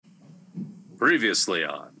Previously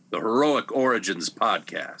on the Heroic Origins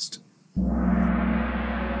podcast.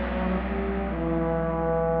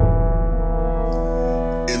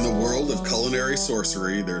 In the world of culinary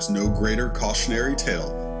sorcery, there's no greater cautionary tale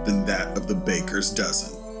than that of the baker's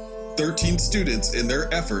dozen. 13 students, in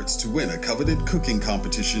their efforts to win a coveted cooking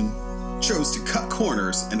competition, chose to cut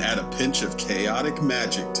corners and add a pinch of chaotic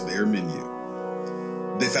magic to their menu.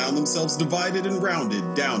 They found themselves divided and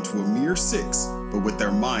rounded down to a mere 6, but with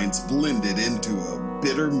their minds blended into a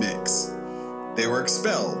bitter mix. They were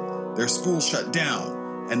expelled, their school shut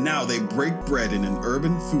down, and now they break bread in an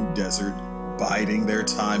urban food desert, biding their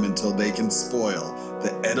time until they can spoil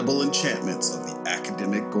the edible enchantments of the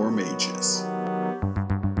academic gourmages.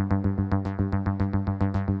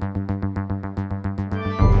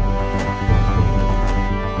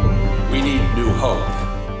 We need new hope,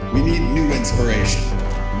 We need new inspiration,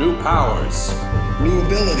 new powers, new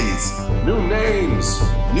abilities, new names,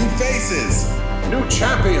 new faces. new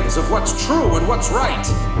champions of what's true and what's right.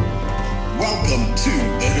 Welcome to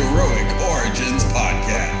the Heroic Origins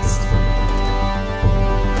podcast.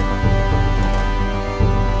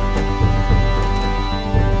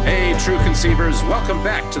 Hey, true conceivers, welcome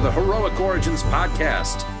back to the Heroic Origins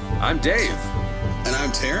podcast. I'm Dave. And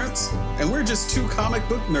I'm Terrence, and we're just two comic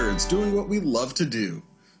book nerds doing what we love to do.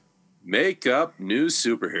 Make up new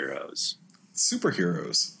superheroes.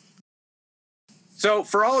 Superheroes. So,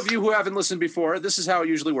 for all of you who haven't listened before, this is how it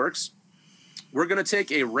usually works. We're going to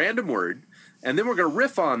take a random word, and then we're going to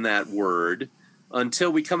riff on that word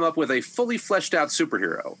until we come up with a fully fleshed out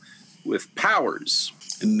superhero with powers,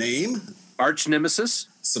 Name, arch nemesis,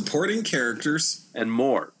 supporting characters. and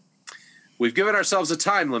more. We've given ourselves a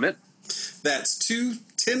time limit. That's two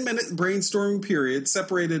 10-minute brainstorming periods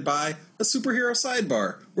separated by a superhero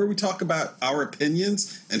sidebar, where we talk about our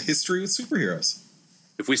opinions and history with superheroes.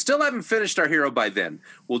 If we still haven't finished our hero by then,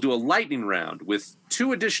 we'll do a lightning round with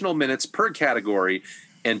 2 additional minutes per category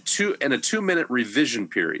and a 2-minute revision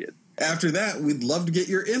period. After that, we'd love to get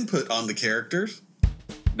your input on the characters.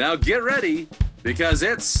 Now get ready, because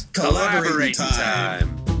it's Collaborating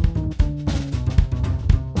time.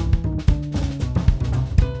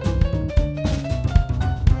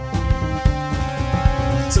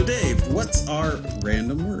 So Dave, what's our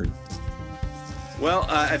random word? Well,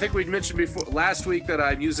 I think we mentioned before last week that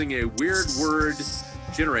I'm using a weird word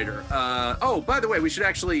generator. Oh, by the way, we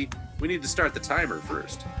need to start the timer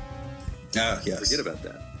first. Yes. Forget about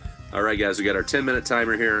that. All right, guys, we got our 10-minute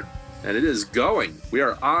timer here, and it is going. We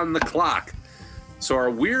are on the clock. So our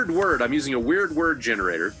weird word, I'm using a weird word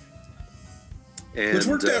generator. And, Which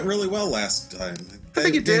worked out really well last time. I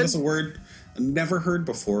think it gave did. us a word I never heard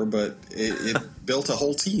before, but it built a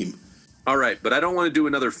whole team. All right, but I don't want to do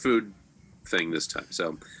another food thing this time.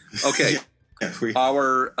 So, okay. Yeah,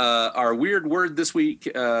 Our weird word this week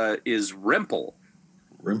is rimple,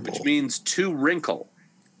 Rimple. which means to wrinkle.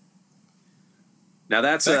 Now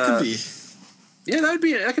that's That could be. yeah, that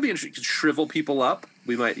could be interesting. You could shrivel people up.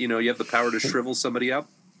 We might, you have the power to shrivel somebody up.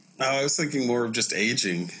 Oh, I was thinking more of just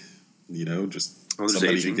aging. Just there's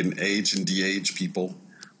somebody aging. who can age and de-age people.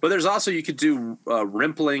 But there's also, you could do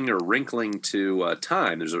rimpling or wrinkling to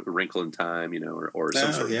time. There's a wrinkle in time, or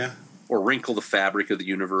some sort of, Yeah. or wrinkle the fabric of the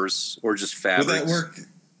universe, or just fabric. Would that work?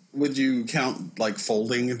 Would you count like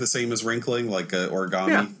folding the same as wrinkling, like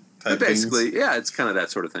origami type Basically, things? yeah, it's kind of that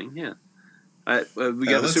sort of thing. Yeah. We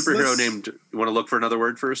got a superhero named. You want to look for another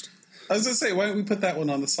word first? I was going to say, why don't we put that one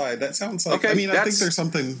on the side? That sounds like. Okay, I mean, I think there's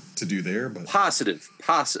something to do there, but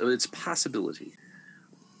It's possibility.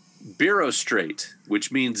 Birostrate,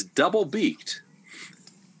 which means double beaked.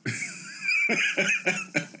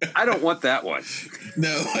 I don't want that one.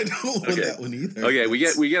 no, I don't want that one either. Okay, we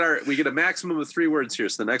get a maximum of 3 words here.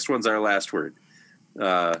 So the next one's our last word.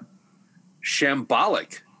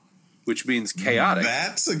 Shambolic, which means chaotic.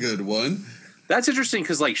 That's a good one. That's interesting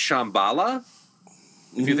because like Shambhala,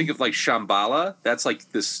 if you think of like Shambhala, that's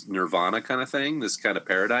like this nirvana kind of thing, this kind of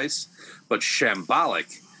paradise. But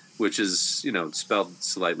shambolic, which is, spelled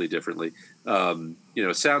slightly differently,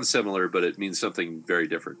 sounds similar, but it means something very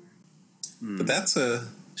different. But that's a...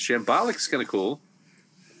 Shambolic's kind of cool.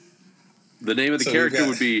 The name of the character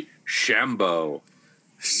would be Shambo.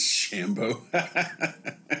 Shambo.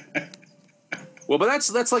 Well, but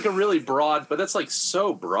that's like a really broad, but that's like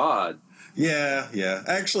so broad. Yeah.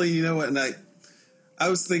 Actually, you know what? And I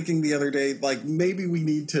was thinking the other day, like maybe we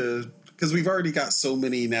need to, because we've already got so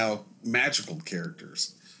many now magical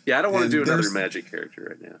characters. Yeah, I don't want to do another magic character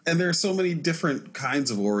right now. And there are so many different kinds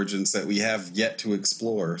of origins that we have yet to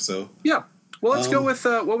explore. So yeah. Well, let's go with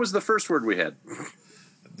what was the first word we had?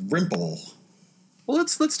 Rimple. Well,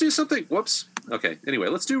 let's do something. Whoops. Okay. Anyway,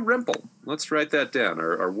 let's do rimple. Let's write that down.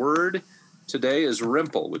 Our word today is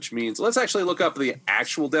rimple, which means let's actually look up the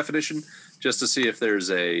actual definition just to see if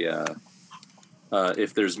there's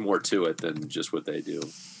if there's more to it than just what they do.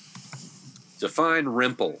 Define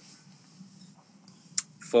rimple.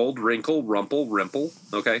 Fold, wrinkle, rumple, rimple.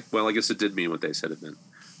 Okay, well, I guess it did mean what they said it meant.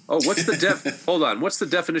 Oh, what's the hold on, what's the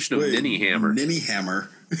definition of ninny hammer? Ninny hammer.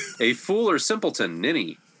 A fool or simpleton,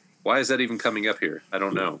 ninny. Why is that even coming up here? I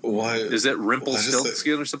don't know. Why is it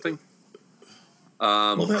Rumpelstiltskin or something?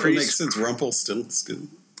 Well, that would make sense. Rumpelstiltskin.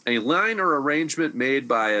 A line or arrangement made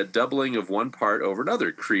by a doubling of one part over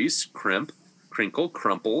another. Crease, crimp, crinkle,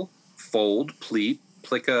 crumple, fold, pleat,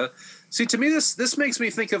 plica. See, to me, this makes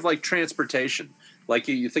me think of like transportation. Like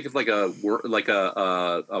you think of like a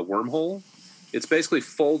wormhole. It's basically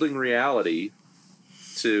folding reality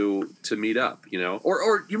to meet up. You know,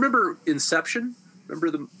 or you remember Inception? Remember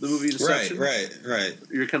the movie Inception? Right.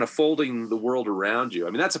 You're kind of folding the world around you. I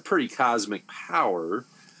mean, that's a pretty cosmic power.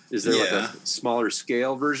 Is there like a smaller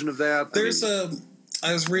scale version of that?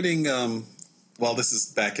 I was reading, well, this is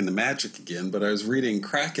back into magic again, but I was reading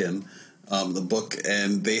Kraken, the book,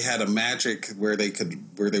 and they had a magic where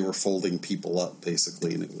they were folding people up,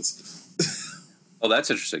 basically, and it was... Oh, that's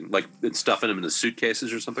interesting. Like it's stuffing them into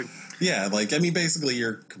suitcases or something? Yeah, like, I mean, basically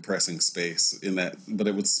you're compressing space in that, but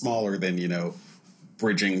it was smaller than,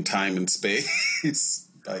 bridging time and space.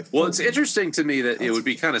 Well, it's interesting to me that it would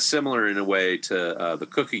be kind of similar in a way to the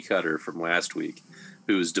cookie cutter from last week,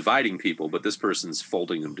 who's dividing people, but this person's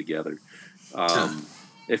folding them together.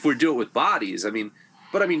 If we do it with bodies, from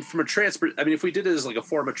if we did it as like a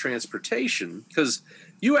form of transportation, because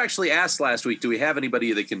you actually asked last week, do we have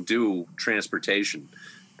anybody that can do transportation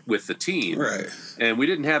with the team? Right. And we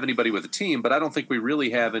didn't have anybody with a team, but I don't think we really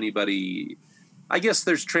have anybody. I guess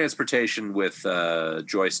there's transportation with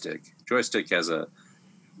Joystick. Joystick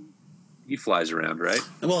he flies around, right?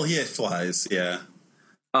 Well, he flies, yeah.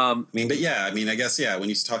 I guess, when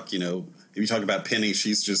you talk, if you talk about Penny,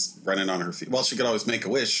 she's just running on her feet. Well, she could always make a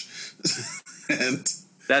wish. And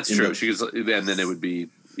that's true. And then it would be,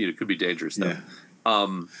 it could be dangerous, though. Yeah.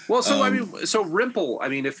 So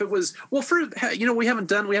Rimple, if it was, we haven't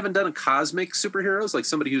done a cosmic superheroes, like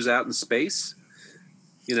somebody who's out in space.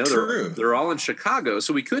 True. They're all in Chicago,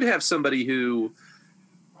 so we could have somebody who,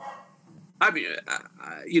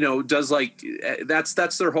 does like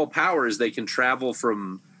that's their whole power is they can travel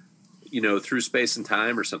from, through space and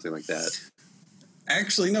time or something like that.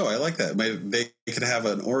 Actually, no, I like that. They could have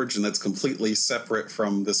an origin that's completely separate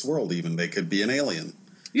from this world. Even they could be an alien.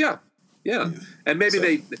 Yeah, and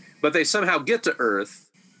maybe they somehow get to Earth,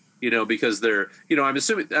 because they're, I'm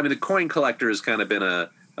assuming. The coin collector has kind of been a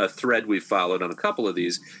thread we've followed on a couple of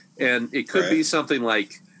these, and it could be something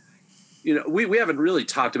like, we haven't really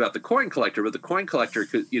talked about the coin collector, but the coin collector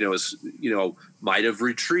could, might have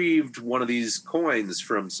retrieved one of these coins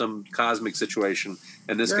from some cosmic situation,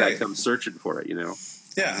 and this guy comes searching for it,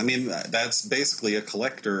 Yeah, that's basically a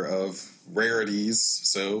collector of rarities,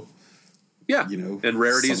 so... Yeah, and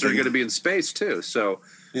rarities are going to be in space, too, so...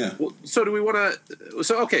 Yeah. Well, so do we want to...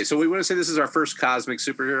 So we want to say this is our first cosmic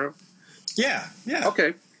superhero? Yeah.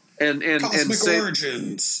 Okay. And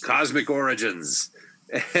Origins. Cosmic Origins.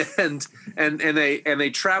 And they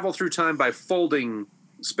travel through time by folding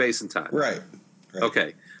space and time. Right.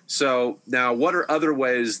 Okay. So now, what are other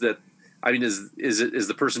ways that is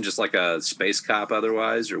the person just like a space cop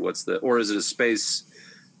otherwise, or is it a space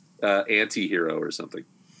anti-hero or something?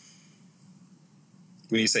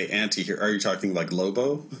 When you say anti-hero, are you talking like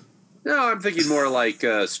Lobo? No, I'm thinking more like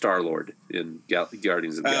Star-Lord in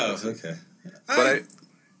Guardians of the Galaxy. Oh, okay. But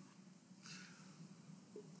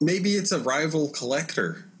maybe it's a rival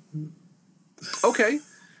collector. Okay.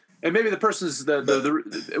 And maybe the person's we're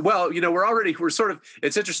sort of,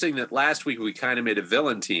 it's interesting that last week we kind of made a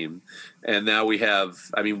villain team, and now we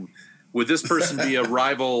have, would this person be a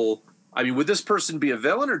rival? Would this person be a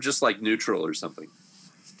villain or just like neutral or something?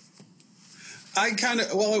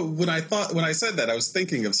 When I said that, I was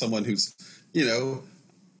thinking of someone who's,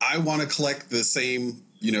 I want to collect the same,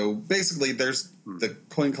 basically there's the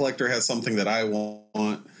coin collector has something that I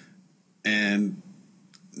want, and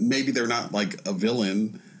maybe they're not like a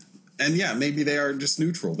villain, and maybe they are just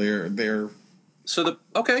neutral. They're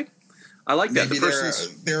okay. I like that. Maybe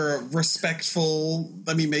they're respectful.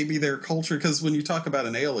 Maybe their culture, because when you talk about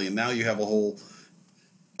an alien, now you have a whole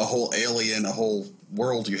alien, a whole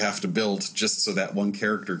world you have to build just so that one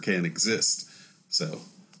character can exist. So,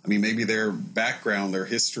 maybe their background, their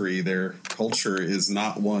history, their culture is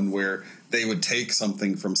not one where they would take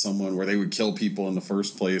something from someone, where they would kill people in the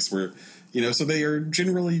first place, where, so they are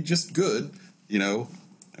generally just good,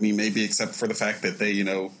 maybe except for the fact that they,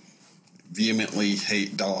 vehemently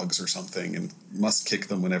hate dogs or something and must kick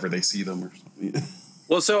them whenever they see them or something.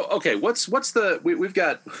 Well, so okay, what's the we've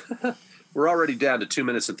got we're already down to 2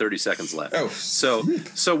 minutes and 30 seconds left. Oh, so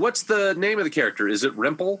what's the name of the character? Is it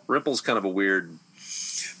Rimple? Rimple's kind of a weird.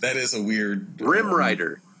 That is a weird Rim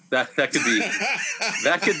Rider. That could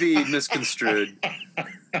be misconstrued.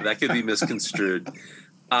 That could be misconstrued.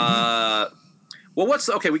 Well,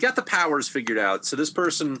 we got the powers figured out. So this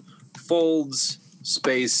person folds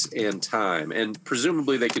space and time, and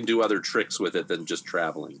presumably they can do other tricks with it than just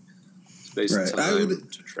traveling. Space and time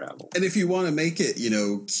to travel. And if you want to make it,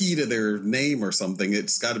 key to their name or something,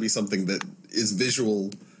 it's got to be something that is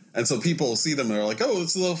visual. And so people see them and are like, oh,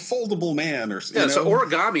 it's the foldable man. So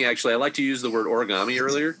origami, actually, I like to use the word origami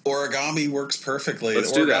earlier. Origami works perfectly.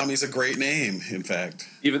 Let's do that. Origami's a great name, in fact.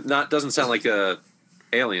 Doesn't sound like a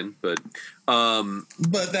alien, but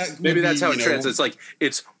that maybe that's how it translates. Like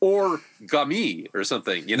it's origami or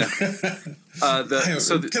something, Can I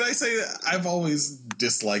say that I've always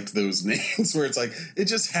disliked those names where it's like it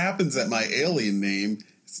just happens that my alien name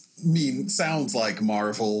sounds like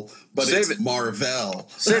Marvel, but it's Marvel.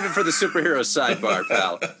 Save it for the superhero sidebar,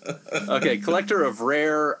 pal. Okay, collector of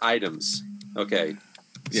rare items. Okay,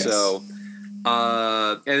 yes. So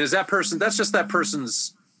and is that person? That's just that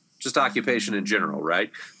person's. Just occupation in general,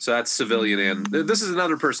 right? So that's civilian, and this is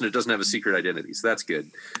another person that doesn't have a secret identity, so that's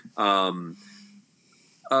good. So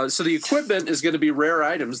the equipment is going to be rare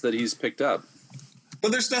items that he's picked up.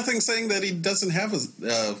 But there's nothing saying that he doesn't have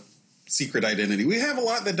a secret identity. We have a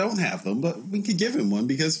lot that don't have them, but we could give him one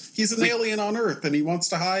because he's an alien on Earth and he wants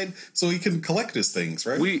to hide so he can collect his things,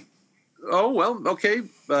 right? Okay.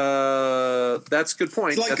 That's a good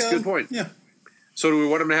point. That's a good point. Yeah. So do we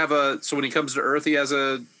want him to have so when he comes to Earth, he has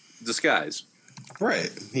a disguise?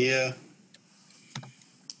 Right. Yeah.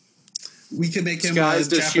 We can make him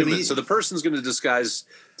disguised as human. So the person's going to disguise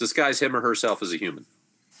him or herself as a human.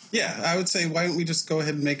 Yeah, I would say why don't we just go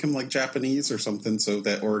ahead and make him like Japanese or something so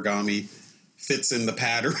that origami fits in the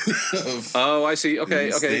pattern of I see.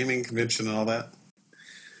 Okay. naming convention and all that.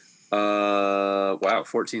 Wow,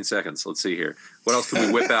 14 seconds. Let's see here. What else can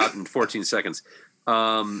we whip out in 14 seconds?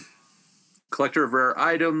 Collector of rare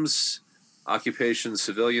items. Occupation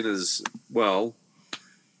civilian is,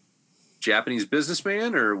 Japanese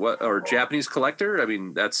businessman or what? Or Japanese collector? I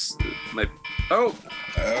mean, that's my... Oh!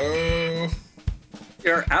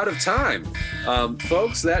 We're out of time.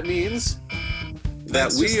 Folks, that means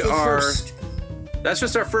that we are... That's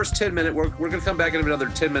just our first 10-minute. We're going to come back in another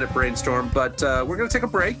 10-minute brainstorm, but we're going to take a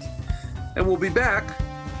break, and we'll be back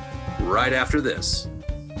right after this.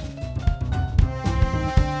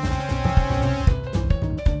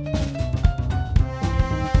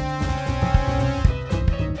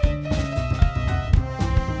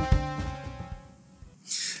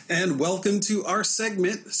 And welcome to our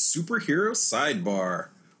segment, Superhero Sidebar,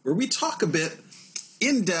 where we talk a bit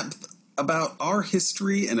in depth about our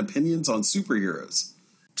history and opinions on superheroes.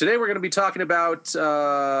 Today we're going to be talking about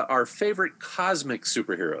our favorite cosmic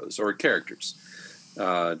superheroes or characters.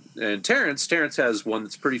 And Terrence has one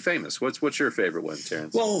that's pretty famous. What's your favorite one,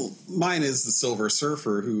 Terrence? Well, mine is the Silver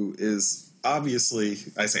Surfer, who is I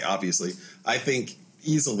think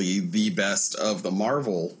easily the best of the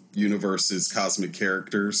Marvel Universe's cosmic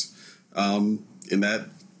characters, in that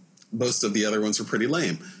most of the other ones are pretty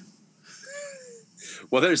lame.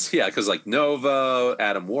 Well, because like Nova,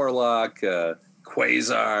 Adam Warlock,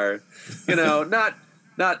 Quasar,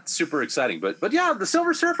 not super exciting, but yeah, the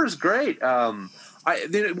Silver Surfer is great.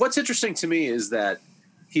 What's interesting to me is that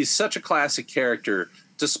he's such a classic character,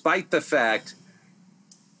 despite the fact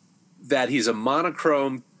that he's a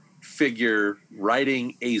monochrome figure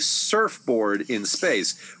riding a surfboard in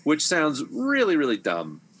space, which sounds really, really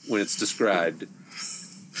dumb when it's described.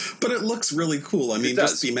 But it looks really cool. I mean,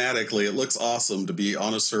 just thematically, it looks awesome to be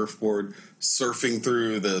on a surfboard, surfing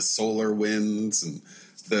through the solar winds and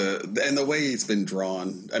the way he's been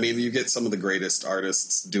drawn. I mean, you get some of the greatest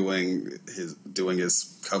artists doing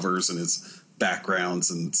his covers and his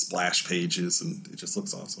backgrounds and splash pages, and it just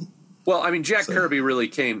looks awesome. Well, I mean, Jack Kirby really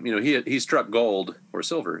came. He struck gold or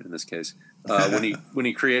silver in this case when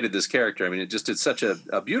he created this character. I mean, it's such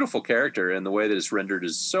a beautiful character, and the way that it's rendered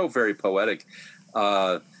is so very poetic.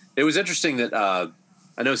 It was interesting that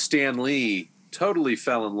I know Stan Lee totally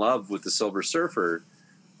fell in love with the Silver Surfer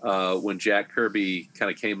when Jack Kirby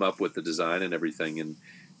kind of came up with the design and everything, and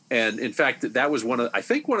in fact that was one of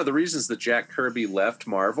the reasons that Jack Kirby left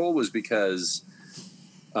Marvel was because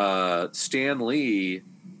Stan Lee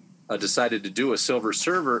decided to do a Silver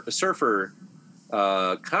Surfer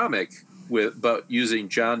comic but using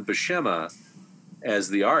John Buscema as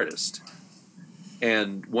the artist.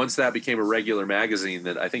 And once that became a regular magazine,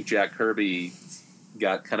 that I think Jack Kirby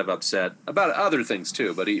got kind of upset about other things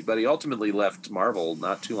too. But he ultimately left Marvel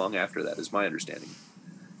not too long after that, is my understanding.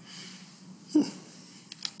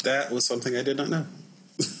 That was something I did not know.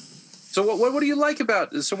 So what do you like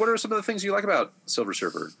about? So what are some of the things you like about Silver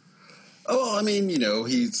Surfer? Oh, I mean,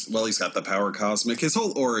 he's got the power cosmic. His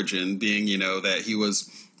whole origin being, that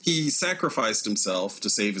he sacrificed himself to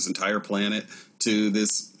save his entire planet to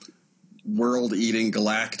this world-eating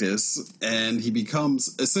Galactus, and he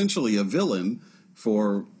becomes essentially a villain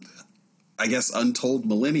for, I guess, untold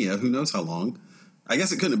millennia. Who knows how long? I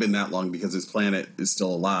guess it couldn't have been that long because his planet is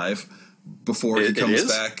still alive before he comes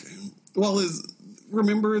back. Well,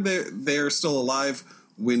 remember they're still alive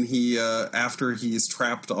when he after he's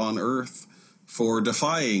trapped on Earth for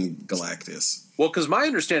defying Galactus. Well, because my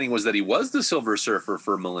understanding was that he was the Silver Surfer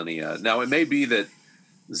for millennia. Now, it may be that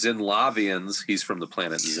Zinlavians, he's from the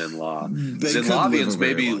planet Zinla. Zinlavians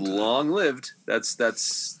may be long-lived.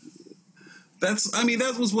 That's. I mean,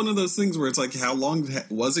 that was one of those things where it's like, how long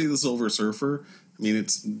was he the Silver Surfer? I mean,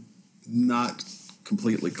 it's not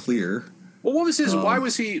completely clear. Well, what was his? Why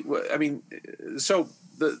was he? I mean, so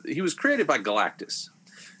he was created by Galactus.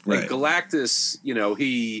 Right. And Galactus,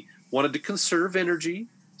 he wanted to conserve energy,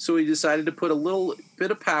 so he decided to put a little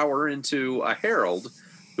bit of power into a herald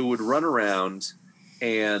who would run around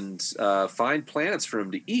and find planets for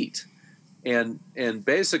him to eat. And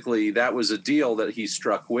basically, that was a deal that he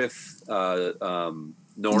struck with Norrin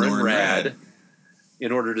Radd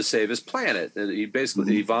in order to save his planet. And he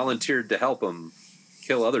basically he volunteered to help him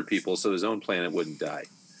kill other people so his own planet wouldn't die.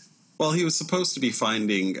 Well, he was supposed to be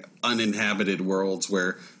finding uninhabited worlds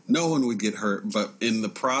where no one would get hurt, but in the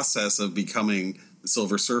process of becoming the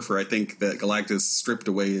Silver Surfer, I think that Galactus stripped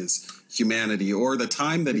away his humanity, or the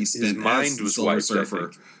time that he spent as the Silver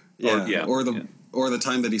Surfer. Or the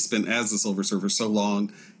time that he spent as the Silver Surfer so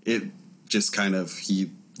long, it just kind of, he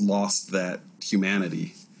lost that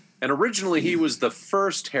humanity. And originally he was the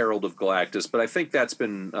first Herald of Galactus, but I think that's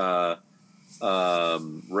been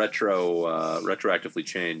retroactively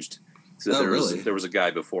changed. So there was a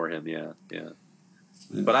guy before him, yeah.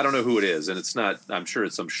 But I don't know who it is, and it's not. I'm sure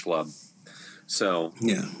it's some schlub. So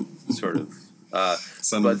sort of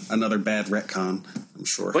another bad retcon, I'm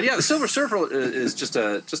sure. But yeah, the Silver Surfer is just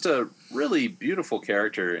a really beautiful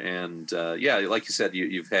character, and like you said,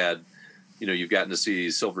 you've had. You've gotten to see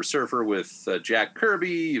Silver Surfer with Jack Kirby.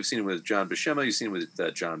 You've seen him with John Buscema. You've seen him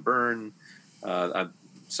with John Byrne.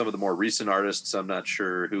 Some of the more recent artists, I'm not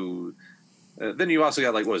sure who. Then you also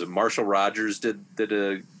got Marshall Rogers did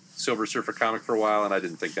a Silver Surfer comic for a while, and I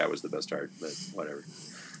didn't think that was the best art, but whatever.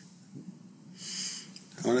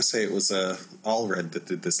 I want to say it was Allred that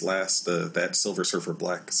did this last that Silver Surfer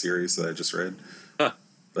Black series that I just read. Huh.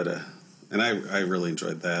 But and I really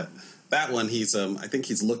enjoyed that. That one, he's I think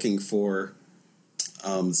he's looking for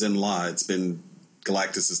Zinla. It's been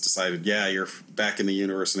Galactus has decided, you're back in the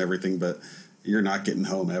universe and everything, but you're not getting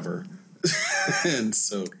home ever. And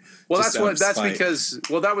so, that's because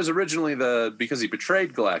that was originally because he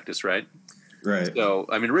betrayed Galactus, right? Right. So,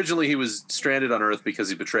 I mean, originally he was stranded on Earth because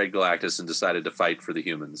he betrayed Galactus and decided to fight for the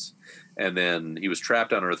humans. And then he was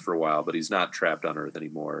trapped on Earth for a while, but he's not trapped on Earth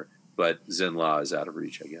anymore. But Zinla is out of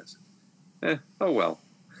reach, I guess. Oh well.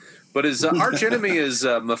 But his arch enemy is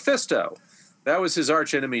Mephisto. That was his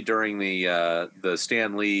arch enemy during the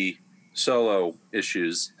Stan Lee solo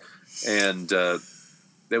issues, and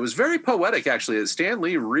it was very poetic. Actually, Stan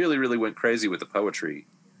Lee really, really went crazy with the poetry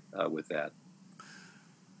with that.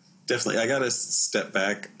 Definitely, I got to step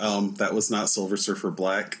back. That was not Silver Surfer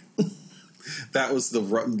Black. That was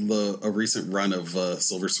a recent run of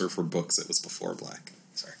Silver Surfer books. It was before Black.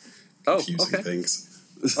 Sorry, confusing things.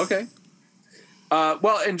 Okay.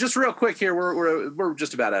 Well, and just real quick here, we're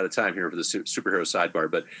just about out of time here for the superhero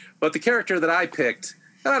sidebar, but the character that I picked,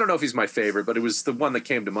 and I don't know if he's my favorite, but it was the one that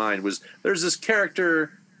came to mind, there's this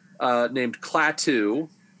character named Klaatu,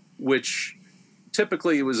 which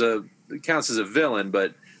typically counts as a villain,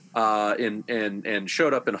 but and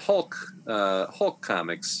showed up in Hulk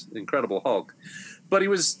comics, Incredible Hulk, but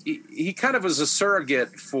he kind of was a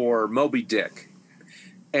surrogate for Moby Dick,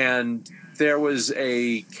 and there was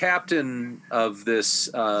a captain of this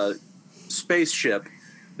spaceship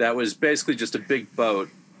that was basically just a big boat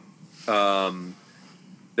that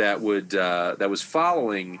was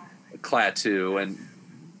following Klaatu and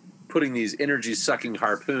putting these energy-sucking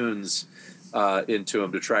harpoons into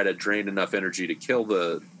him to try to drain enough energy to kill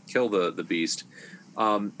the beast.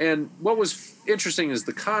 And what was interesting is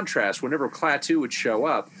the contrast. Whenever Klaatu would show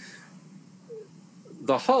up,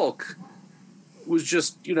 the Hulk was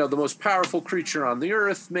just, the most powerful creature on the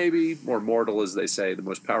earth, maybe, or mortal, as they say, the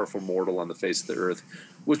most powerful mortal on the face of the earth,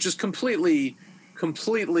 was just completely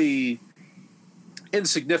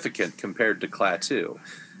insignificant compared to Klaatu.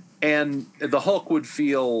 And the Hulk would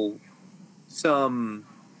feel some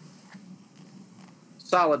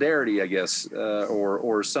solidarity, I guess,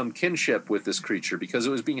 or some kinship with this creature because it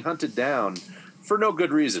was being hunted down for no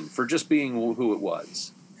good reason, for just being who it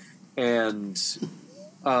was. And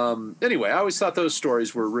anyway, I always thought those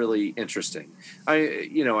stories were really interesting.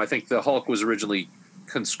 I think the Hulk was originally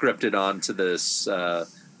conscripted onto this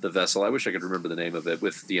the vessel. I wish I could remember the name of it,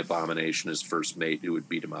 with the Abomination as first mate who would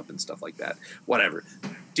beat him up and stuff like that. Whatever.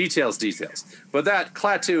 Details. But that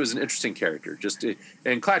Klaatu is an interesting character.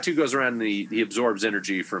 And Klaatu goes around and he absorbs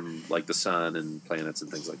energy from like the sun and planets and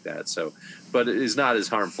things like that. So, but it is not as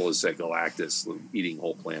harmful as, say, Galactus eating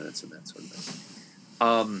whole planets and that sort of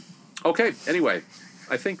thing. Okay. Anyway,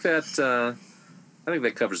 I think that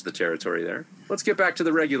covers the territory there. Let's get back to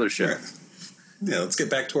the regular show. Yeah, let's get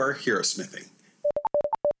back to our hero smithing.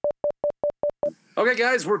 Okay,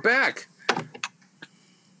 guys, we're back.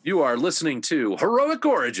 You are listening to Heroic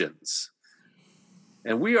Origins,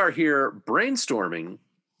 and we are here brainstorming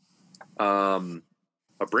a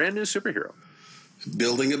brand new superhero.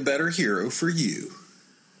 Building a better hero for you.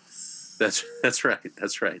 That's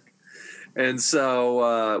right. And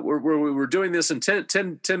so we're doing this in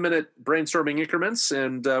 10-minute brainstorming increments,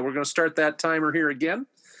 and we're going to start that timer here again.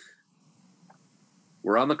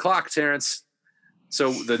 We're on the clock, Terrence.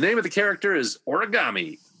 So the name of the character is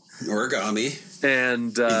Origami.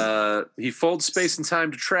 And he folds space and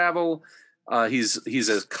time to travel. He's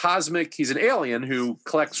an alien who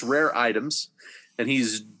collects rare items, and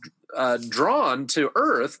he's drawn to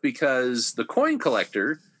Earth because the coin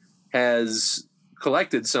collector has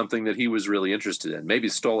collected something that he was really interested in. Maybe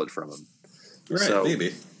stole it from him. Right, so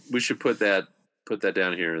maybe. We should put that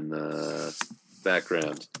down here in the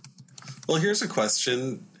background. Well, here's a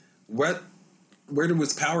question. Where do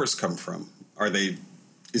his powers come from?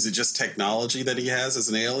 Is it just technology that he has as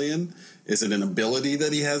an alien? Is it an ability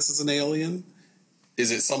that he has as an alien?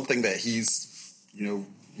 Is it something that he's,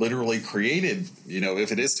 literally created,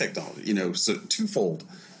 if it is technology, so twofold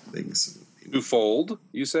things. Twofold,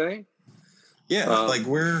 you say? Yeah,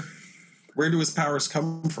 where do his powers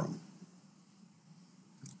come from?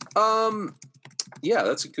 Yeah,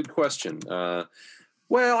 that's a good question.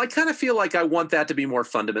 Well, I kind of feel like I want that to be more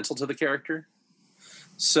fundamental to the character.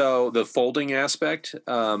 So the folding aspect,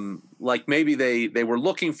 maybe they were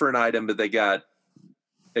looking for an item, but they got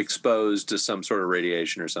exposed to some sort of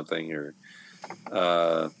radiation or something, or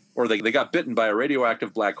they got bitten by a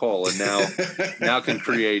radioactive black hole and now can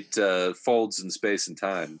create folds in space and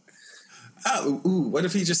time. What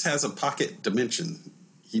if he just has a pocket dimension?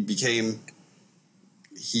 He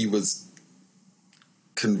was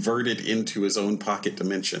converted into his own pocket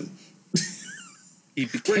dimension. He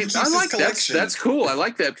became. I like that. That's cool. I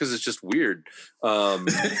like that because it's just weird.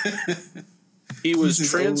 He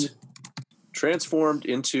was transformed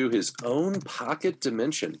into his own pocket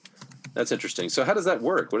dimension. That's interesting. So how does that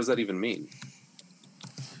work? What does that even mean?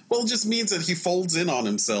 Well, it just means that he folds in on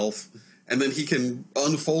himself, and then he can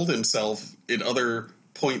unfold himself in other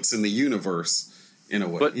points in the universe in a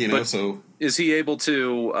way. But so is he able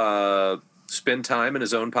to spend time in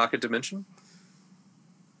his own pocket dimension?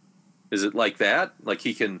 Is it like that? Like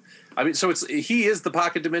he can? I mean, so he is the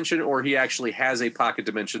pocket dimension, or he actually has a pocket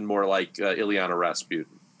dimension, more like Illyana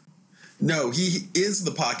Rasputin. No, he is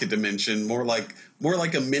the pocket dimension, more like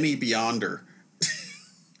a mini Beyonder.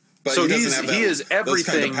 But so he doesn't have he is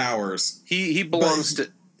everything. Those kind of powers. He belongs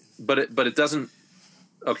to, but it doesn't.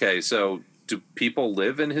 Okay, so do people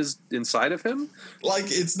live inside of him? Like,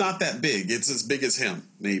 it's not that big. It's as big as him,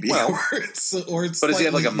 maybe. Well, or it's. But does he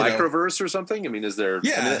have like a microverse or something? I mean, is there?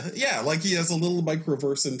 Yeah, like he has a little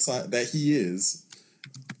microverse inside that he is.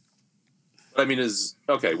 I mean,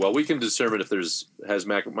 okay. Well, we can determine if has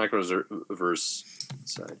microverse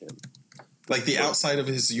inside him. Like the outside of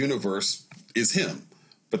his universe is him,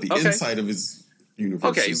 but the inside of his universe.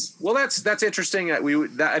 Okay, well, that's interesting. I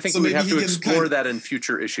think we'd have to explore that in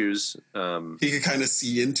future issues. He could kind of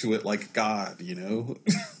see into it like God,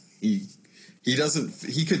 he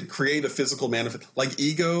doesn't. He could create a physical manifest, like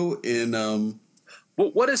Ego in.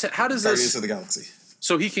 Well, what is it? How does Guardians of the Galaxy?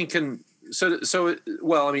 So he can. So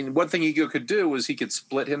well, I mean, one thing Ego could do was he could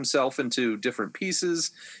split himself into different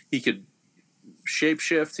pieces. He could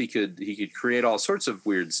shapeshift. He could create all sorts of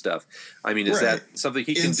weird stuff. I mean, is that something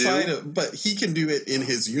he can do? But he can do it in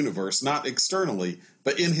his universe, not externally,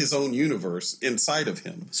 but in his own universe inside of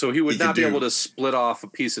him. So he would not be able to split off a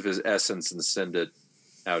piece of his essence and send it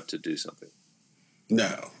out to do something.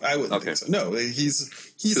 No, I wouldn't think so. No, he's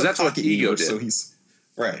a that's what pocket Ego eater, did. so he's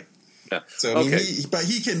right. Yeah. So I mean, he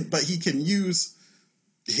can use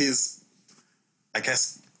his. I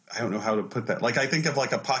guess I don't know how to put that. Like I think of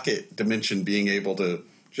like a pocket dimension being able to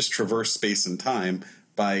just traverse space and time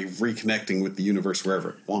by reconnecting with the universe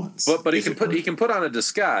wherever it wants. But he can put on a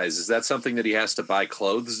disguise. Is that something that he has to buy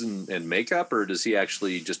clothes and makeup, or does he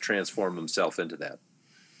actually just transform himself into that?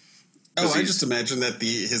 Oh, I just imagine that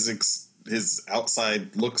his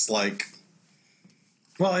outside looks like.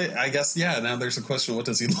 Well, I guess now there's a question: what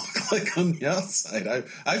does he look like on the outside?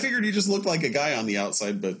 I figured he just looked like a guy on the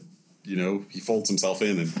outside, but he folds himself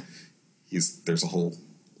in and there's a whole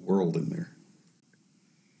world in there.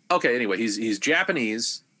 Okay, anyway, he's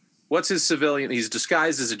Japanese. What's his civilian? He's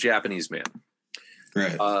disguised as a Japanese man.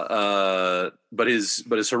 Right. But his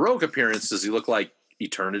heroic appearance, does he look like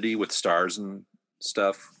eternity with stars and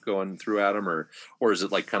stuff going throughout him, or is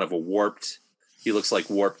it like kind of a warped? He looks like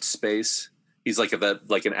warped space. He's like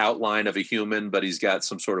an outline of a human, but he's got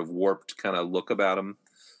some sort of warped kind of look about him.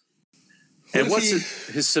 And what's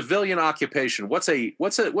his civilian occupation? What's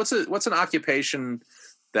an occupation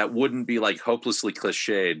that wouldn't be like hopelessly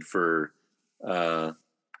cliched for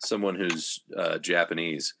someone who's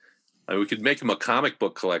Japanese? I mean, we could make him a comic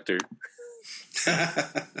book collector.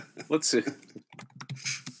 Let's see.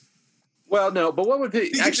 Well, no, but what would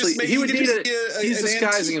he actually? He would need he's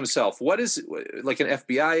disguising himself. What is like an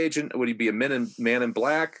FBI agent? Would he be a man in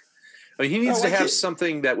black? I mean, he needs to have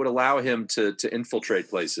something that would allow him to infiltrate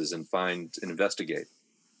places and find and investigate,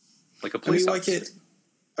 like a police officer.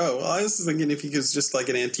 I was thinking if he was just like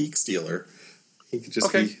an antique stealer, he could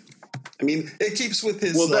just be. I mean, it keeps with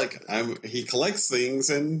his he collects things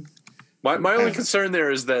and. My only concern there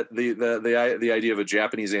is that the idea of a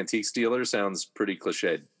Japanese antique stealer sounds pretty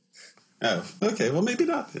cliched. Oh, okay. Well, maybe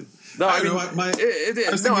not then. No,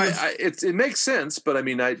 it makes sense, but I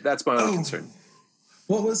mean, that's my only concern.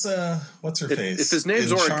 What was what's her face? If his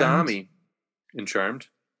name's Origami in Charmed.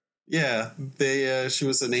 Yeah, she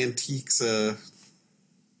was an antiques.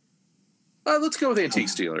 Let's go with antique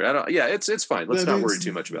stealer. It's fine. Let's not worry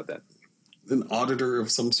too much about that. An auditor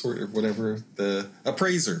of some sort or whatever. The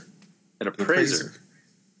appraiser. An appraiser.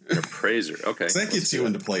 An appraiser. Okay. So that gets you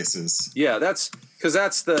into places. Yeah, that's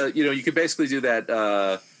the you could basically do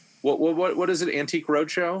that. What is it? Antique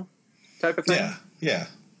Roadshow type of thing. Yeah.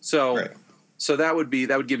 So right. So that would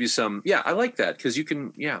give you some. Yeah, I like that because you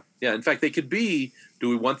can. Yeah. In fact, they could be. Do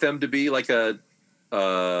we want them to be like a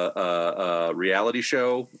reality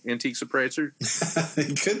show antiques appraiser?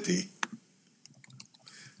 It could be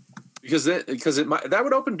because that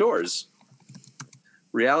would open doors.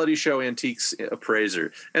 Reality show antiques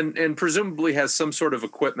appraiser, and presumably has some sort of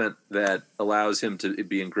equipment that allows him to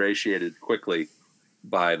be ingratiated quickly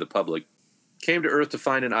by the public. Came to Earth to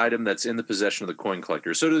find an item that's in the possession of the coin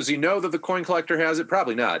collector. So does he know that the coin collector has it?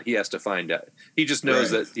 Probably not. He has to find out. He just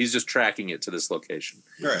knows that he's just tracking it to this location.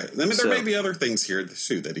 Right. I mean, there may be other things here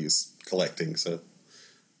too that he's collecting. So,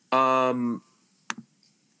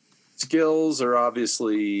 skills are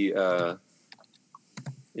obviously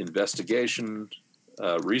investigation.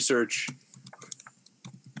 Research,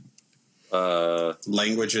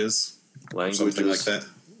 languages, something like that.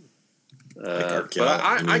 But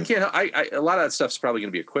I can't. A lot of that stuff's probably going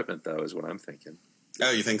to be equipment, though, is what I'm thinking. Oh,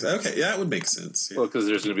 you think so? Okay, yeah, that would make sense. Yeah. Well, because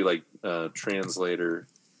there's going to be like translator,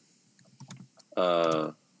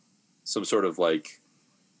 some sort of like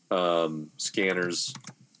scanners,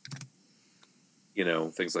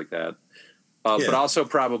 things like that. But also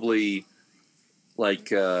probably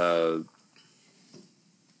like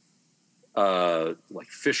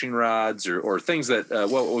fishing rods or things that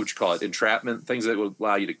what would you call it? Entrapment, things that would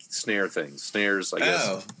allow you to snare things. Snares, I guess.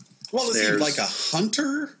 Oh. Well, is he like a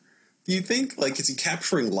hunter? Do you think? Like, is he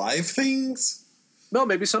capturing live things? No,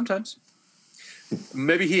 maybe sometimes.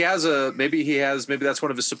 Maybe that's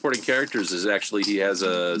one of his supporting characters is actually he has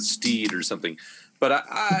a steed or something. But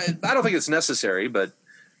I don't think it's necessary, but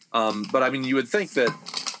I mean you would think that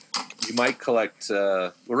you might collect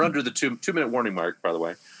we're under the 2-minute warning mark, by the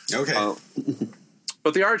way. Okay.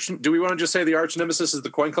 But do we want to just say the arch nemesis is the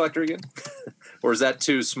coin collector again? Or is that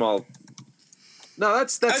too small? No,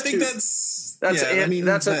 that's that's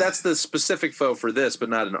the specific foe for this, but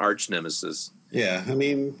not an arch nemesis. Yeah, I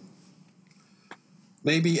mean,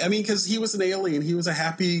 maybe because he was an alien, he was a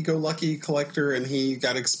happy-go-lucky collector, and he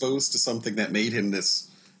got exposed to something that made him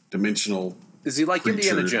this dimensional. Is he like creature.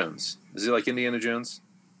 Indiana Jones?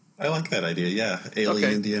 I like that idea, yeah.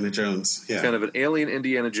 Alien Indiana Jones. Yeah. Kind of an alien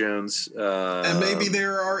Indiana Jones. And maybe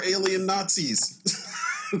there are alien Nazis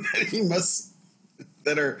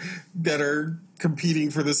that are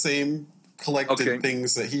competing for the same collected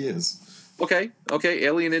things that he is. Okay,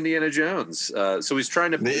 Alien Indiana Jones. So he's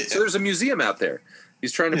trying to. So there's a museum out there.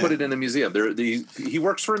 He's trying to put it in a museum. He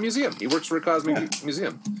works for a museum. He works for a cosmic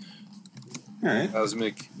museum. All right.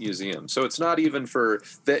 Cosmic museum. So it's not even for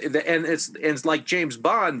and it's like James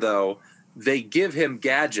Bond though. They give him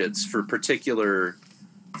gadgets for particular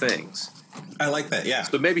things. I like that. Yeah.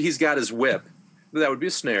 So maybe he's got his whip. That would be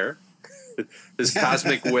a snare. His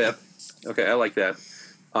cosmic whip. Okay, I like that.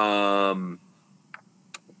 Down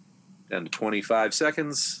to 25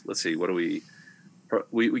 seconds. Let's see. What do we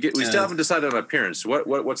still haven't decided on appearance.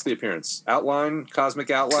 What's the appearance? Outline, cosmic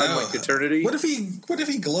outline, like eternity. What if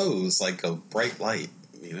he glows like a bright light?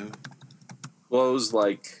 You know, glows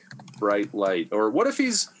like bright light. Or what if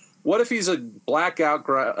he's a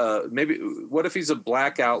blackout? Maybe what if he's a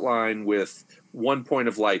black outline with one point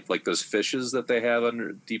of light, like those fishes that they have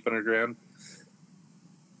deep underground?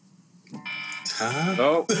 Huh?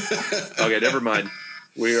 Oh, okay. Never mind.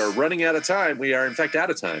 We are running out of time. We are in fact out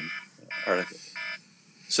of time. All right.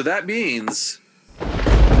 So that means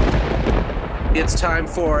it's time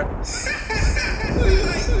for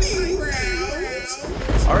lightning round.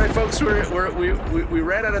 All right, folks, we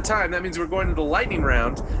ran out of time. That means we're going to the lightning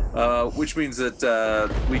round, which means that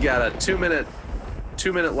we got a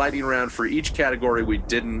 2-minute lightning round for each category we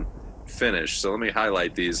didn't finish. So let me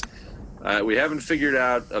highlight these. We haven't figured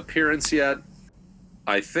out appearance yet.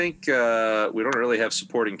 I think we don't really have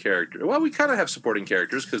supporting characters. Well, we kind of have supporting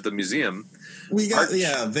characters because the museum. We got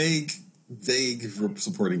vague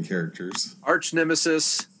supporting characters. Arch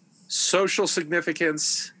nemesis, social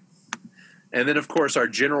significance, and then of course our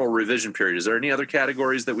general revision period. Is there any other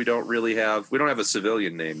categories that we don't really have? We don't have a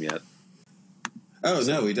civilian name yet. Oh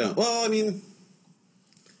no, we don't. Well, I mean,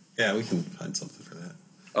 yeah, we can find something for that.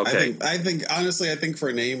 Okay. I think honestly, for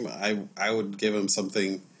a name, I would give him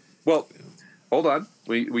something. Well, hold on.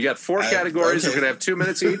 We got 4 categories. Okay. We're going to have 2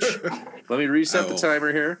 minutes each. Let me reset the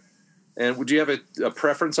timer here. And would you have a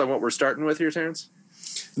preference on what we're starting with here, Terrence?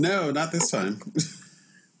 No, not this time.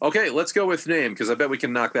 Okay, let's go with name, because I bet we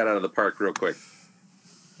can knock that out of the park real quick.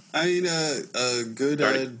 I mean, a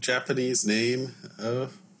good Japanese name. Do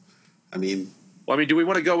we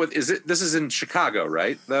want to go with? This is in Chicago,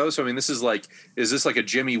 right? Though, so I mean, is this like a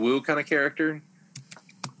Jimmy Woo kind of character?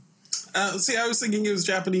 See, I was thinking it was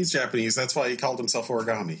Japanese. That's why he called himself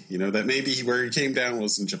Origami. You know, that maybe where he came down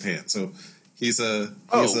was in Japan. So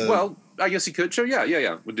well, I guess he could. So yeah.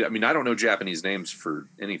 I mean, I don't know Japanese names for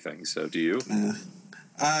anything. So do you?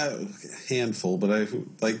 Handful, but I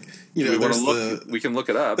like, you know, we can look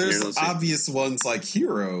it up. There's obvious ones like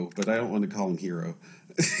Hiro, but I don't want to call him Hiro.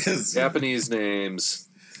 Japanese names.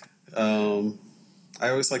 I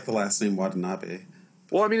always like the last name Watanabe.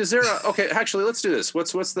 Well, I mean, is there okay, actually, let's do this.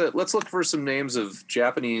 Let's look for some names of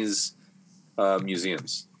Japanese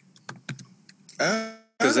museums.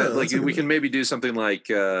 Because we can maybe do something like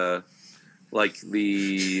the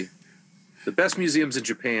best museums in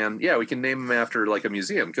Japan. Yeah, we can name them after like a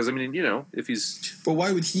museum. Because I mean, you know, if he's. But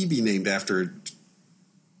why would he be named after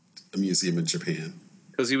a museum in Japan?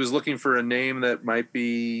 Because he was looking for a name that might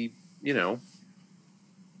be, you know,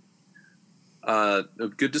 a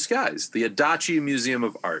good disguise. The Adachi Museum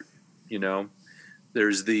of Art. You know,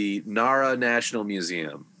 there's the Nara National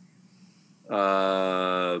Museum.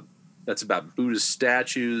 That's about Buddhist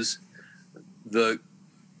statues. The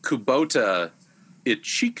Kubota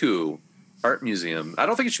Ichiku Art Museum. I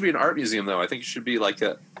don't think it should be an art museum, though. I think it should be like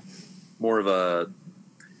more of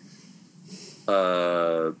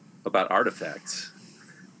about artifacts,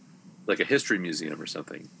 like a history museum or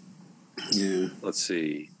something. Yeah. Let's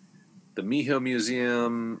see. The Miho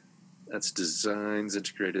Museum. That's designs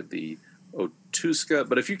integrated. The Otuska.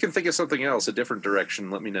 But if you can think of something else, a different direction,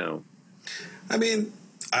 let me know. I mean,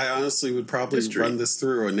 I honestly would probably run this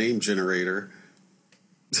through a name generator.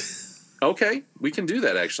 Okay, we can do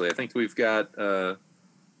that. Actually, I think we've got. I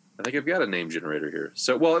think I've got a name generator here.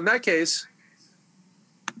 So, well, in that case,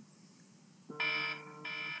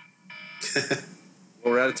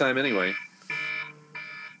 we're out of time anyway.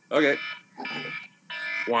 Okay.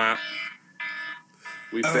 Wow.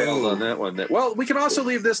 We failed on that one. Well, we can also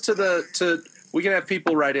leave this to. We can have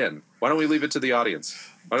people write in. Why don't we leave it to the audience?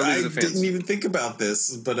 Why don't we leave it to the fans? Didn't even think about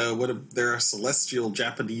this, but there are celestial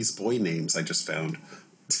Japanese boy names I just found.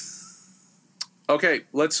 Okay,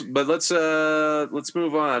 let's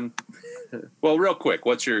move on. Well, real quick,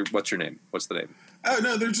 what's your name? What's the name? Oh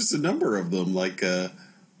no, there's just a number of them. Like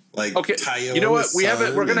okay, Tayo, you know what?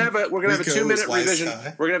 We're gonna have a 2-minute revision.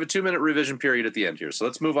 We're gonna have a 2-minute revision period at the end here. So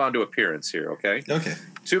let's move on to appearance here. Okay. Okay.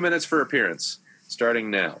 2 minutes for appearance,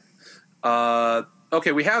 starting now.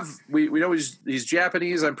 Okay, we know he's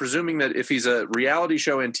Japanese. I'm presuming that if he's a reality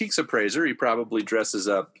show antiques appraiser, he probably dresses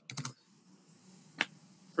up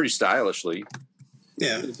pretty stylishly.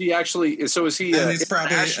 Yeah. Is he actually? So is he? And he's probably.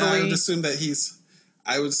 Internationally? I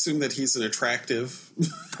would assume that he's an attractive.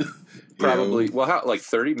 Probably. Well, how like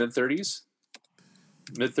 30, mid 30s,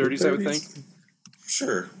 I would think.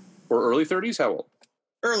 Sure. Or early 30s. How old?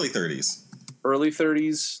 Early 30s. Early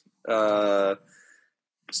 30s.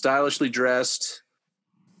 Stylishly dressed.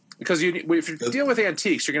 Because if you're dealing with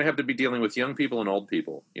antiques, you're going to have to be dealing with young people and old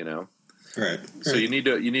people. You know. Right. So you need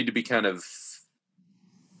to be kind of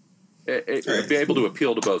be able to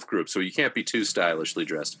appeal to both groups. So you can't be too stylishly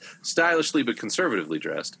dressed. Stylishly but conservatively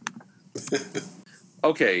dressed.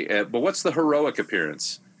 Okay, but what's the heroic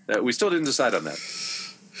appearance? We still didn't decide on that.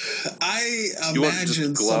 I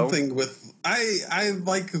imagine something with. I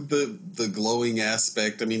like the glowing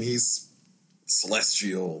aspect. I mean, he's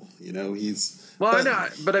celestial. You know, he's. Well, I know,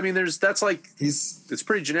 but I mean, that's like it's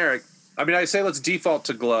pretty generic. I mean, I say let's default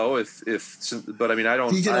to glow but I mean, I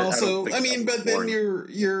don't. He can also. I mean, but then your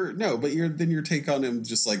take on him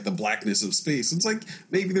just like the blackness of space. It's like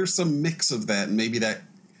maybe there's some mix of that, and maybe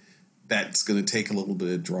that's going to take a little bit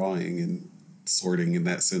of drawing and sorting in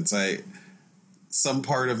that sense. Some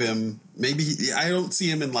part of him, maybe I don't see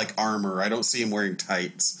him in like armor. I don't see him wearing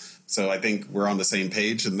tights. So I think we're on the same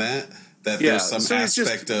page in that there's some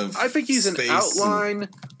aspect of. I think he's an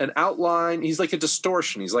outline. He's like a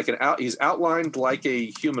distortion. He's like he's outlined like a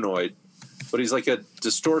humanoid, but he's like a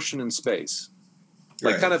distortion in space.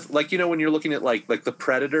 Like kind of like, when you're looking at like the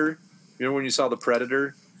Predator. You know when you saw the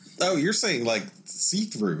Predator? Oh, you're saying like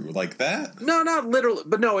see-through, like that? No, not literally,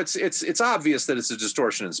 but no, it's obvious that it's a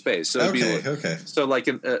distortion in space. So okay. So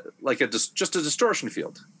just a distortion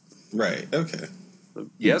field. Right. Okay.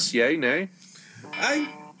 Yes. Yay. Nay.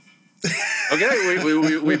 Okay.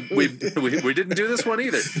 We didn't do this one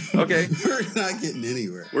either. Okay. We're not getting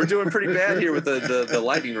anywhere. We're doing pretty bad here with the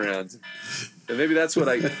lightning round. And maybe that's what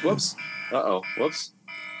whoops. Uh-oh. Whoops.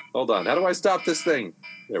 Hold on. How do I stop this thing?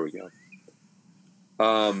 There we go.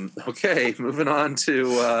 Okay, moving on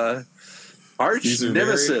to Arch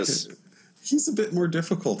Nemesis. He's a bit more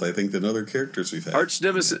difficult, I think, than other characters we've had. Arch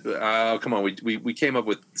Nemesis. Come on, we came up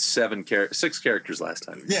with 6 characters last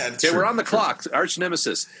time. Yeah, okay, we're on the clock. Arch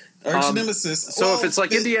Nemesis. Nemesis. So if it's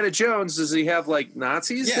like Indiana Jones, does he have like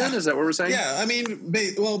Nazis? Yeah. Then is that what we're saying? Yeah, I mean,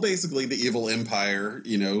 basically the evil empire.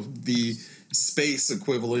 The space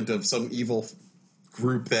equivalent of some evil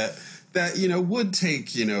group that would take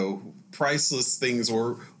priceless things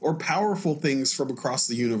or powerful things from across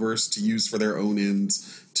the universe to use for their own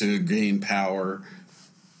ends to gain power.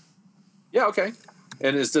 Yeah, okay.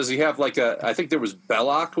 And does he have like I think there was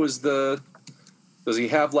Belloc does he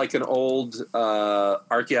have like an old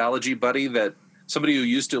archaeology buddy somebody who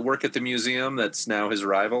used to work at the museum that's now his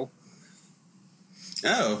rival?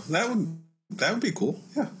 Oh, that would be cool.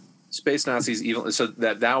 Yeah. Space Nazis evil, so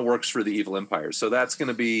that now works for the evil empire. So that's going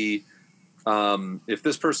to be if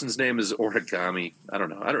this person's name is Origami, I don't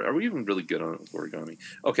know. Are we even really good on Origami?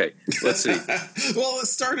 Okay, let's see. Well, it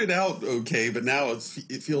started out okay, but now it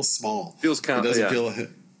feels small. Feels kind of feel.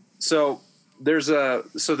 So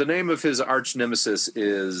the name of his arch nemesis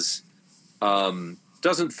is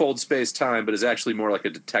doesn't fold space time, but is actually more like a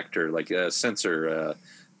detector, like a sensor,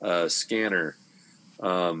 scanner,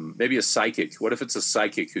 maybe a psychic. What if it's a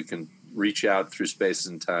psychic who can reach out through space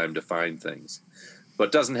and time to find things?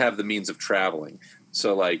 But doesn't have the means of traveling.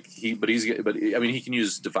 So like he can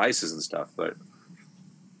use devices and stuff. But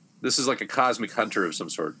this is like a cosmic hunter of some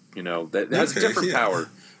sort, that has a different power.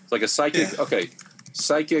 It's like a psychic. Yeah. Okay,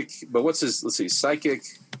 psychic. But what's his? Let's see, psychic.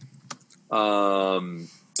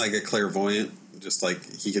 Like a clairvoyant, just like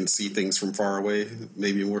he can see things from far away.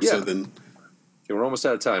 Maybe more so than. Okay, we're almost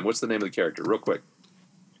out of time. What's the name of the character? Real quick.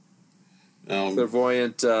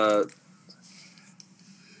 Clairvoyant.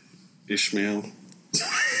 Ishmael.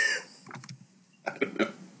 I don't know.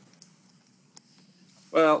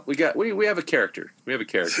 Well, we have a character. We have a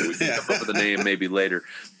character. We can come up with a name maybe later,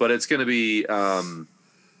 but it's going to be. We're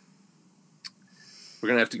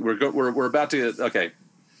gonna have to. We're about to. Okay,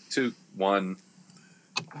 2, 1.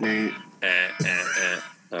 Okay.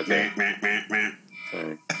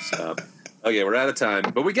 Sorry. Stop. Okay, we're out of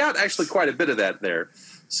time, but we got actually quite a bit of that there.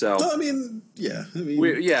 So well, I mean,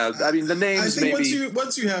 the names. I think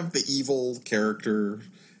once you have the evil character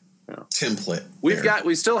template,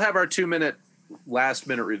 we still have our 2-minute last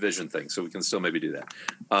minute revision thing, so we can still maybe do that.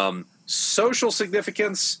 Social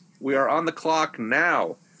significance. We are on the clock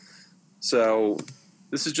now, so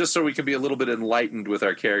this is just so we can be a little bit enlightened with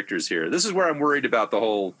our characters here. This is where I'm worried about the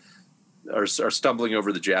whole. Are stumbling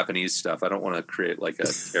over the Japanese stuff. I don't want to create like a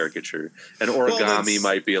caricature. And Origami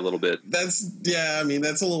might be a little bit. That's a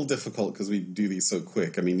little difficult because we do these so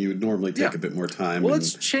quick. I mean, you would normally take a bit more time. Well,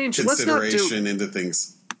 let's change. Consideration into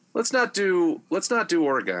things. let's not do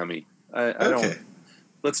origami. I don't.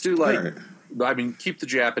 Let's do like. Right. I mean, keep the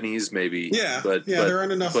Japanese maybe. Yeah, but there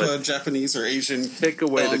aren't enough Japanese or Asian. Take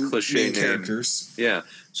away the cliche characters. Yeah,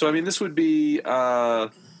 so I mean, this would be.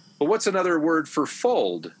 But what's another word for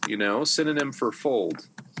fold? You know, synonym for fold.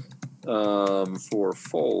 For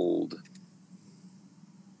fold.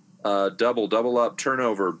 Double up,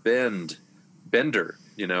 turnover, bender.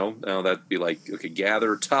 You know, that'd be like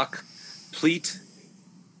gather, tuck, pleat.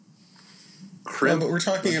 Crimp. No, but we're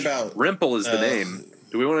talking about Rimple is the name.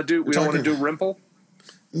 Do we want to do? We don't want to do Rimple.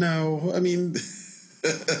 No, I mean,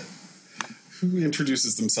 who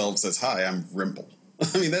introduces themselves as "Hi, I'm Rimple"?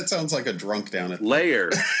 I mean, that sounds like a drunk down at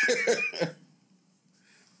layer.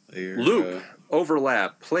 Loop,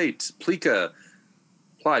 overlap, plate, plica,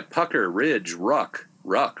 ply, pucker, ridge, rucker.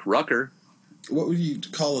 What would you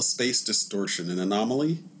call a space distortion? An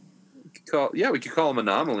anomaly? We could call him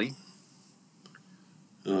anomaly.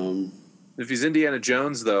 If he's Indiana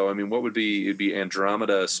Jones, though, I mean, what would be? It'd be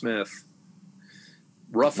Andromeda Smith.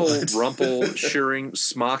 Ruffle, rumple, shearing,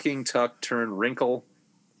 smocking, tuck, turn, wrinkle.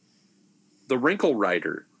 The Wrinkle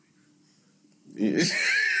Rider. Yeah.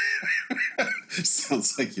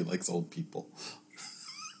 Sounds like he likes old people.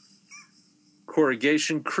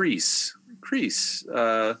 Corrugation, crease,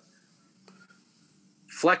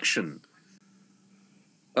 flexion,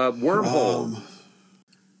 wormhole.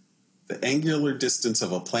 The angular distance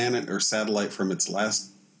of a planet or satellite from its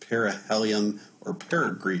last perihelion or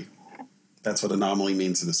perigee. That's what anomaly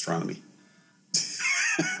means in astronomy.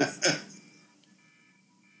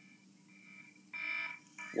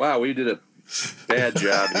 Wow, we did a bad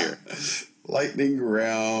job here. Lightning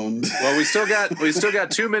round. Well, we still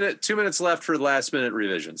got 2 minutes left for the last minute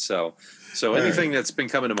revision. So anything that's been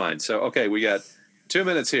coming to mind. So okay, we got 2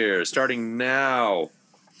 minutes here, starting now.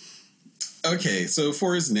 Okay, so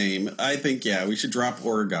for his name, I think we should drop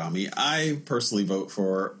origami. I personally vote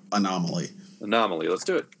for anomaly. Anomaly, let's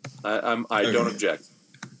do it. I don't object.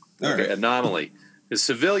 Okay, right. Anomaly. His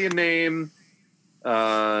civilian name. You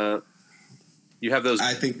have those.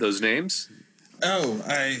 I think those names. Oh,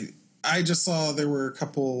 I just saw there were a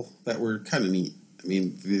couple that were kind of neat. I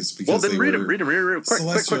mean, these because then read them. Quick.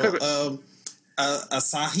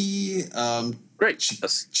 Asahi. Great.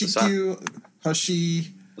 Chikyu.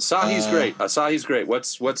 Hoshi. Asahi's great.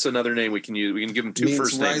 What's another name we can use? We can give him two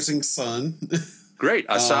first names. Rising Sun. Great.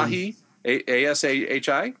 Asahi.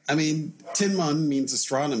 Asahi. I mean, Tinmon means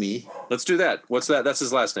astronomy. Let's do that. What's that? That's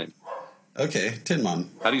his last name. Okay, Tinmon.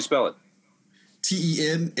 How do you spell it?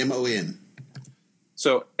 Tenmon.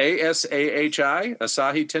 So Asahi,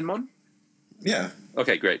 Asahi Tinmon? Yeah.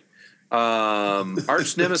 Okay, great.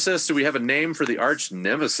 Arch nemesis. Do we have a name for the arch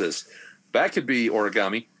nemesis? That could be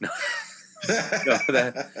origami.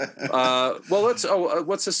 Well, let's.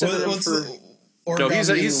 What's the synonym for? No,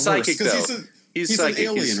 he's psychic though. He's psychic.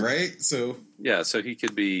 An alien, right? So yeah, so he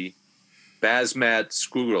could be Basmat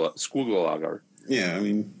Squugalagar. Yeah, I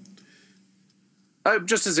mean,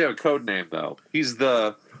 just as a code name though. He's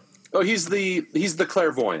the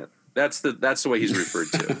clairvoyant. That's the way he's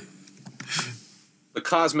referred to. The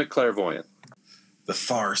cosmic clairvoyant. The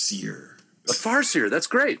Farseer. The Farseer. That's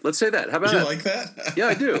great. Let's say that. How about you like that? Yeah,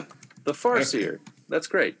 I do. The Farseer. That's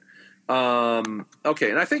great. Okay,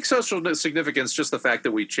 and I think social significance, just the fact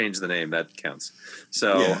that we changed the name, that counts.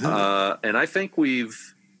 So, and I think we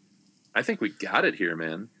got it here,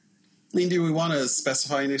 man. I mean, do we want to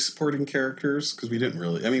specify any supporting characters? Because we didn't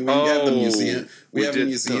really. I mean, we have the museum. We have a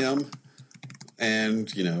museum,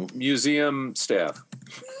 and museum staff.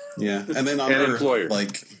 Yeah, and then on an Earth, employer,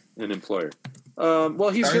 an employer. Well,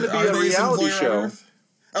 he's going to be a reality show.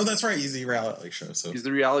 Oh, that's right. He's the reality show. So he's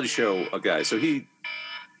the reality show guy. So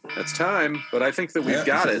that's time. But I think that we've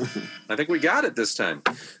got it. I think we got it this time.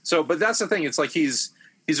 So, but that's the thing. It's like he's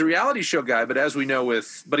a reality show guy. But as we know,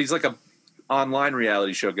 but he's like a online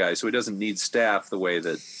reality show guy. So he doesn't need staff the way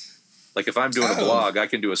that, like, if I'm doing a blog, I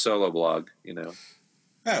can do a solo blog.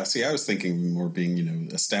 Oh, see, I was thinking more being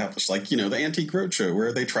established, like the Antique Roadshow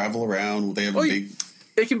where they travel around. They have a big.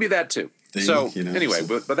 It can be that too. Thing, so anyway,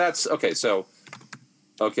 but that's okay. So.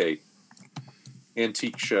 Okay,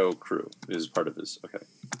 Antique Show crew is part of this.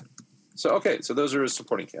 So those are his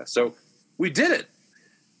supporting cast. So we did it.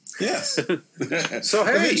 Yes. So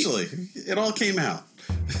hey, eventually it all came out.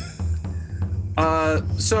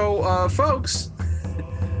 So folks,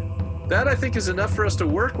 that I think is enough for us to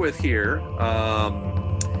work with here.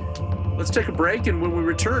 Let's take a break, and when we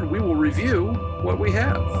return, we will review what we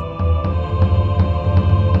have.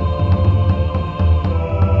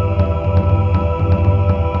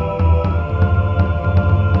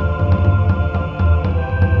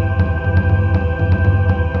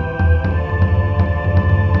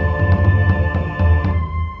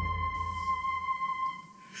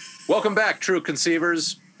 Welcome back, True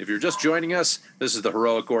Conceivers. If you're just joining us, this is the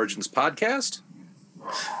Heroic Origins podcast.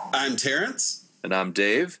 I'm Terrence. And I'm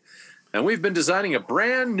Dave. And we've been designing a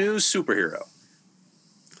brand new superhero.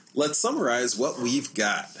 Let's summarize what we've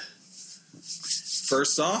got.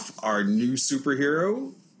 First off, our new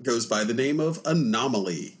superhero goes by the name of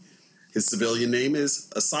Anomaly. His civilian name is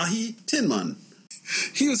Asahi Tinmon.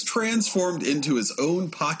 He was transformed into his own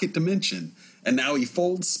pocket dimension, and now he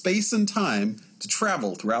folds space and time to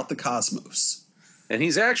travel throughout the cosmos. And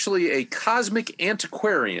he's actually a cosmic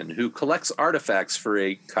antiquarian who collects artifacts for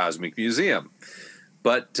a cosmic museum.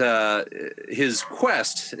 But his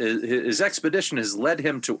quest, his expedition has led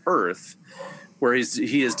him to Earth, where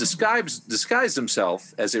he has disguised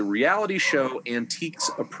himself as a reality show antiques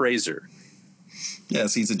appraiser.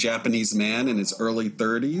 Yes, he's a Japanese man in his early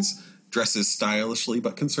 30s, dresses stylishly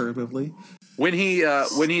but conservatively. When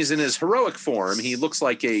he's in his heroic form, he looks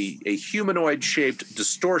like a humanoid-shaped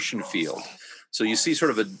distortion field. So you see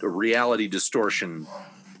sort of a reality distortion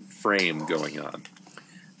frame going on.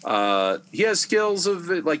 He has skills of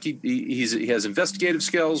he has investigative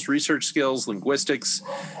skills, research skills, linguistics.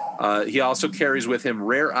 He also carries with him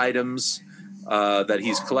rare items that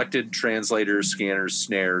he's collected: translators, scanners,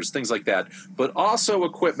 snares, things like that. But also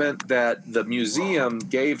equipment that the museum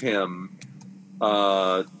gave him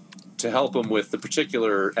to help him with the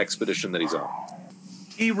particular expedition that he's on.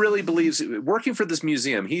 He really believes, working for this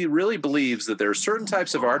museum, he really believes that there are certain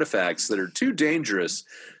types of artifacts that are too dangerous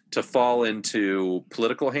to fall into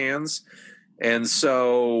political hands. And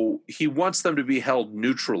so he wants them to be held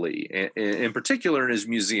neutrally, in particular in his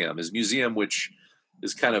museum, which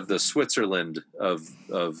is kind of the Switzerland of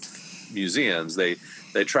museums. They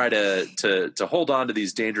try to hold on to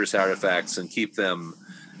these dangerous artifacts and keep them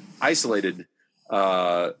isolated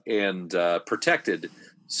and protected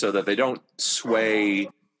so that they don't sway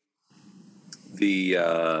the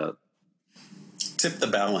tip the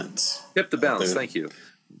balance. Thank you.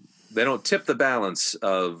 They don't tip the balance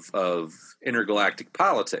of intergalactic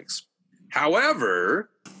politics. However,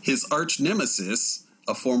 his arch nemesis,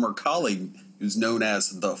 a former colleague who's known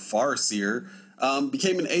as the Farseer,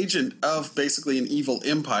 became an agent of basically an evil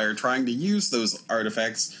empire trying to use those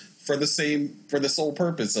artifacts for the sole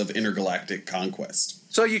purpose of intergalactic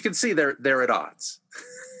conquest. So you can see they're at odds.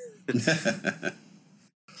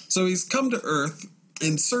 So he's come to Earth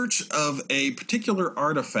in search of a particular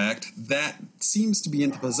artifact that seems to be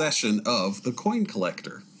in the possession of the Coin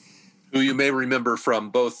Collector, who you may remember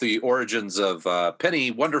from both the origins of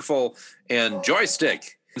Penny Wonderful and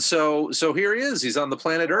Joystick. So here he is. He's on the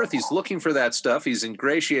planet Earth. He's looking for that stuff. He's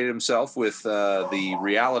ingratiated himself with the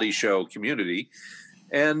reality show community.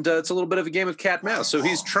 And it's a little bit of a game of cat and mouse. So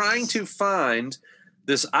he's trying to find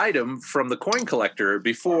this item from the Coin Collector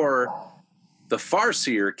before the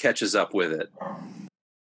Farseer catches up with it.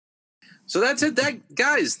 So that's it. That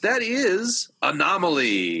is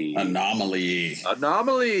Anomaly. Anomaly.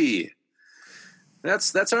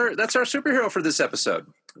 That's our superhero for this episode.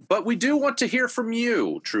 But we do want to hear from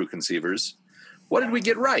you, True Conceivers. What did we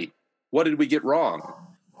get right? What did we get wrong?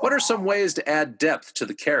 What are some ways to add depth to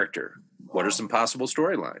the character? What are some possible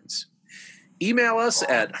storylines? Email us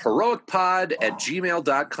at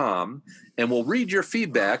heroicpod@gmail.com, and we'll read your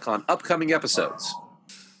feedback on upcoming episodes.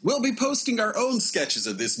 We'll be posting our own sketches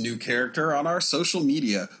of this new character on our social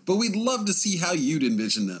media, but we'd love to see how you'd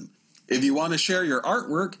envision them. If you want to share your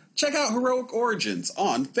artwork, check out Heroic Origins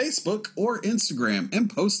on Facebook or Instagram and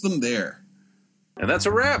post them there. And that's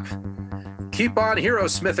a wrap. Keep on hero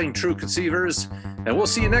smithing, True Conceivers, and we'll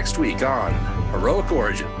see you next week on Heroic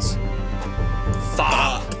Origins.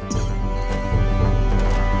 Thought.